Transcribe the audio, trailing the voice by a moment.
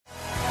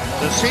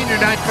The senior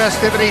night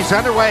festivities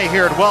underway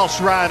here at Welsh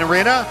Ryan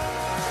Arena.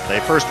 They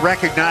first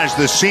recognized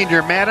the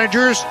senior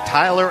managers,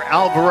 Tyler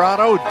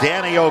Alvarado,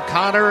 Danny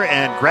O'Connor,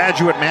 and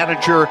graduate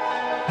manager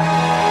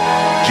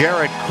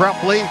Jared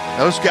Crumpley.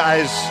 Those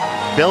guys,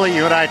 Billy,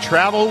 you and I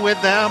travel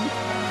with them.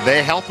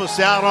 They help us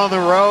out on the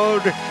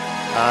road.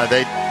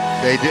 They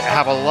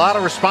have a lot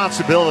of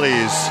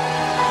responsibilities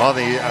on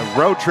the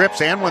road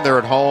trips and when they're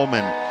at home,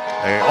 and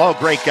they're all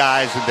great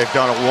guys, and they've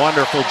done a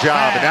wonderful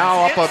job. And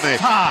now up on the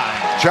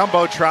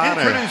Jumbotron,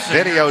 a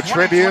video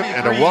tribute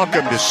and a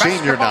welcome to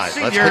senior night.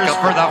 Let's pick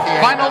up for the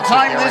final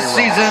time this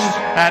season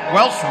at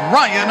Welsh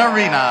Ryan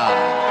Arena.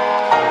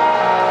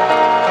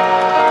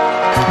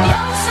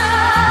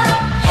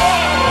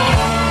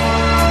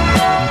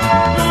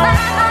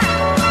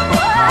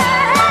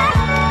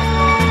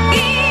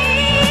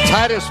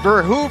 Titus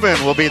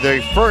Verhoeven will be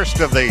the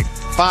first of the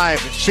 5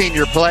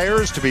 senior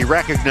players to be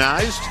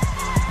recognized.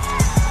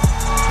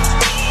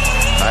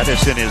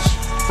 Titus in his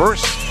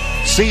first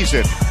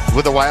season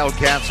with the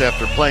Wildcats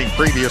after playing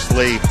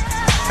previously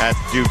at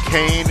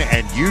Duquesne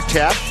and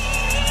UTEP.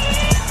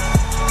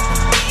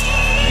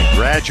 A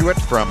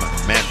graduate from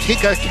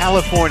Manteca,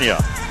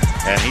 California.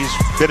 And he's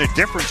been a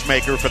difference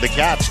maker for the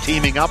Cats,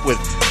 teaming up with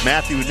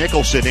Matthew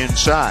Nicholson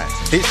inside.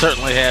 He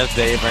certainly has,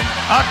 Dave. And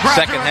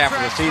second half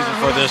of the season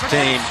for this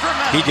team,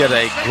 he did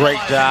a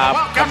great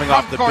job coming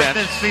off the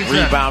bench,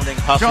 rebounding,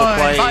 hustle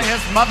plays. By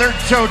his mother,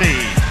 Jody,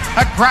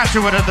 a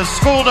graduate of the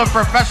School of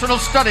Professional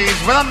Studies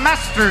with a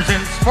master's in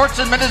sports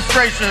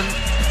administration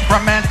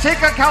from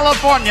Manteca,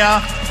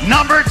 California,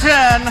 number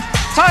 10,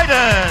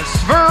 Titus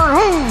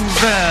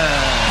Verhoeven.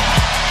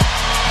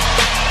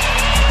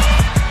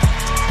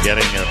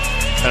 Getting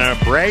an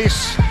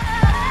embrace,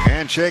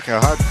 handshake, a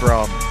hug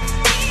from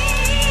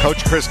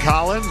Coach Chris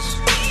Collins,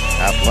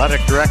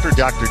 Athletic Director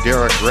Dr.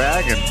 Derek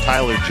Gregg, and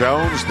Tyler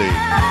Jones, the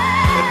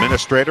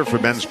administrator for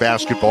men's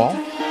basketball.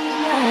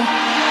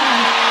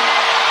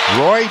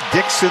 Roy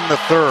Dixon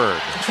III,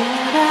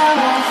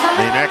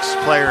 the next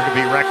player to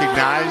be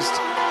recognized.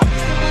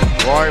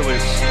 Roy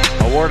was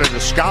awarded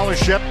a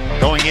scholarship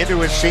going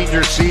into his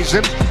senior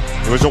season.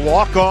 It was a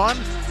walk-on,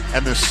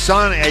 and the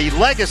son, a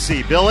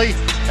legacy, Billy,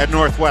 at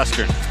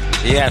Northwestern.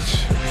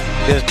 Yes,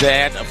 his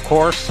dad, of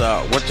course,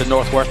 went to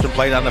Northwestern,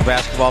 played on the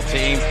basketball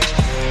team,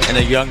 and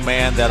a young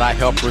man that I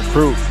helped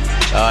recruit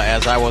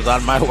as I was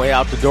on my way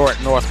out the door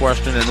at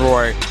Northwestern. And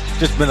Roy,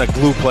 just been a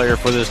glue player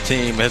for this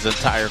team his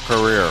entire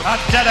career. A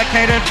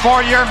dedicated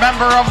 4-year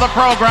member of the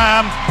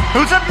program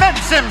whose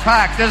immense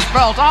impact is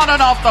felt on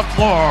and off the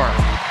floor.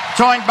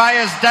 Joined by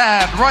his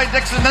dad, Roy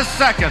Dixon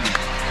II,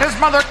 his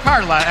mother,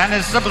 Carla, and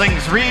his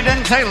siblings, Reed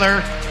and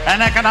Taylor,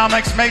 an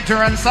economics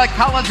major and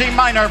psychology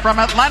minor from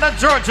Atlanta,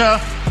 Georgia,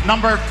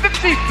 number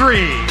 53,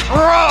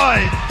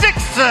 Roy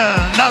Dixon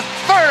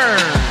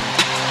III.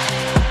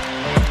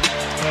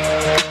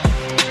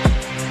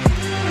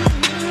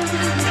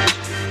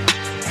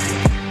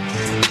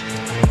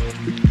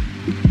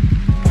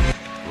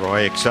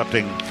 Roy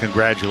accepting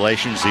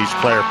congratulations. Each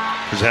player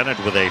presented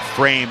with a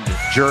framed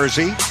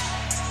jersey.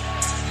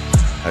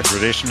 A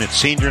tradition at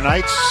senior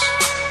nights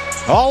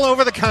all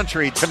over the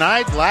country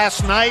tonight,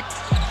 last night,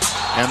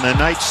 and the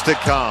nights to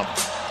come.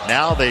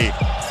 Now the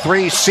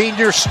 3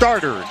 senior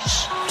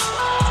starters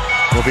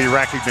will be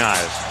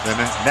recognized. Then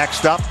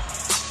next up,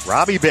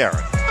 Robbie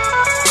Barron.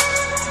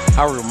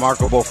 How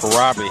remarkable for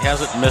Robbie.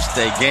 Hasn't missed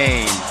a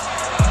game.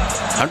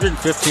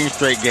 115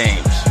 straight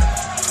games.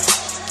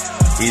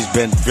 He's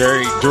been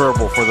very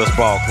durable for this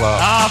ball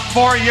club. A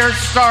 4-year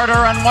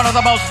starter and one of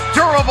the most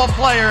durable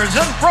players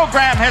in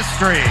program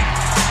history.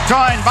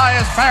 Joined by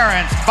his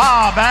parents,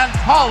 Bob and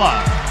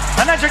Paula.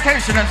 An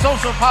education and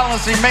social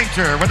policy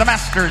major with a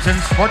master's in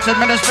sports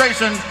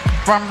administration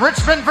from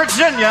Richmond,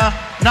 Virginia,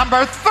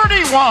 number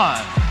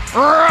 31,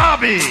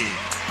 Robbie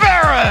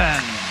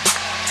Barron.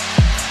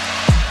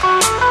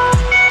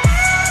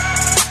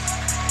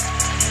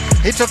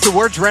 He took the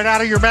words right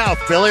out of your mouth,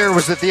 Billy, or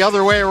was it the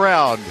other way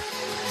around?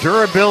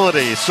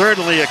 Durability,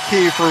 certainly a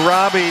key for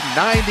Robbie.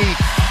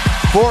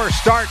 94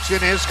 starts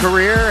in his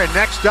career, and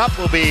next up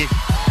will be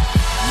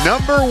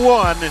number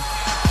 1,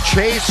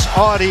 Chase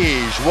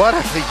Audige. What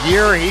a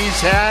year he's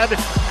had.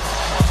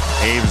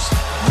 He's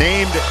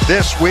named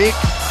this week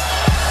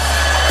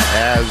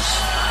as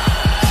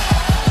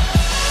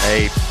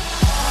a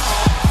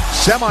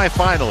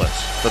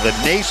semifinalist for the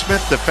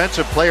Naismith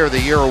Defensive Player of the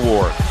Year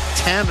Award.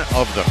 10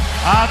 of them.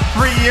 A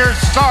 3-year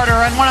starter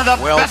and one of the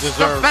best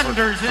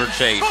defenders for in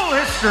Chase. school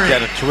history. He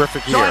had a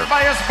terrific year. Joined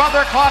by his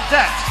mother,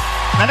 Claudette,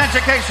 an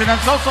education and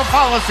social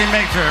policy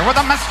major with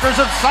a master's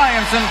of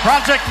science in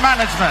project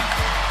management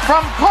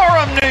from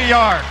Coram, New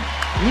York,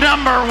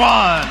 number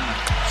 1,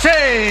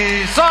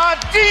 Chase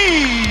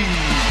Audige.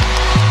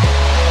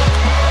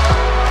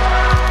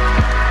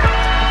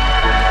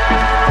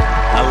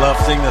 I love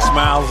seeing the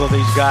smiles of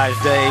these guys,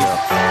 Dave.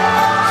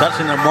 Such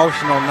an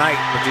emotional night,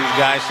 but these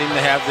guys seem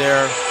to have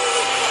their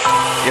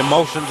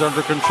emotions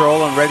under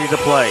control and ready to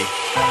play.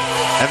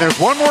 And there's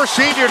one more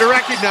senior to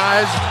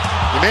recognize.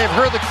 You may have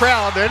heard the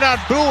crowd. They're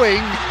not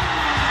booing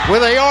where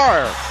they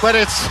are, but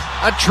it's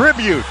a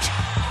tribute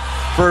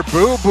for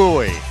Boo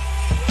Buie.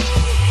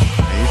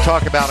 And you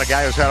talk about a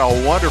guy who's had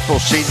a wonderful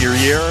senior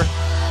year.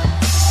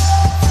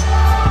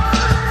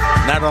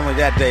 Not only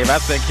that, Dave,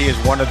 I think he is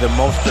one of the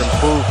most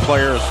improved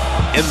players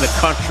in the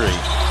country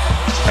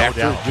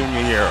after his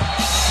junior year.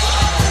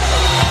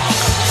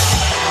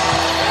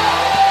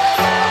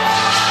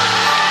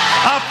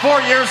 A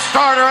four-year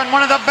starter and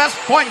one of the best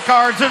point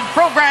guards in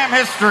program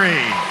history.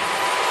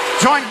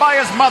 Joined by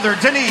his mother,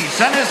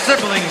 Denise, and his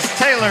siblings,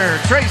 Taylor,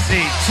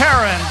 Tracy,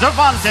 Taryn,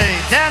 Devontae,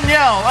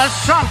 Danielle,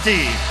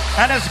 Ashanti,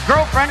 and his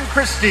girlfriend,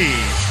 Christy.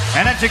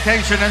 An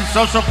education and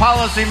social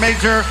policy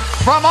major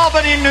from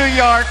Albany, New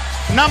York,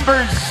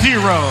 number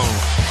 0.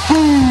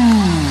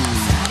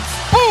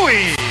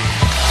 Buie.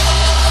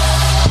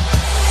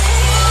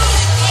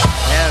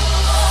 And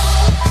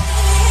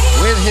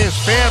with his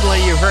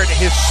family, you heard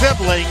his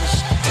siblings,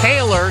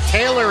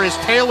 Taylor is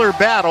Taylor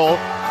Battle,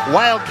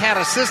 Wildcat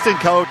assistant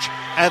coach,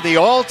 and the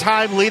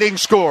all-time leading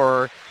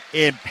scorer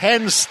in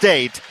Penn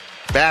State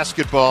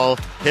basketball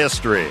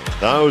history.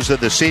 Those are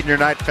the senior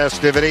night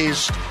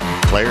festivities.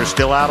 Players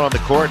still out on the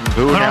court, and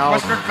Boo now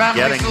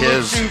getting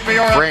his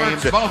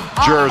framed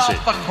jersey.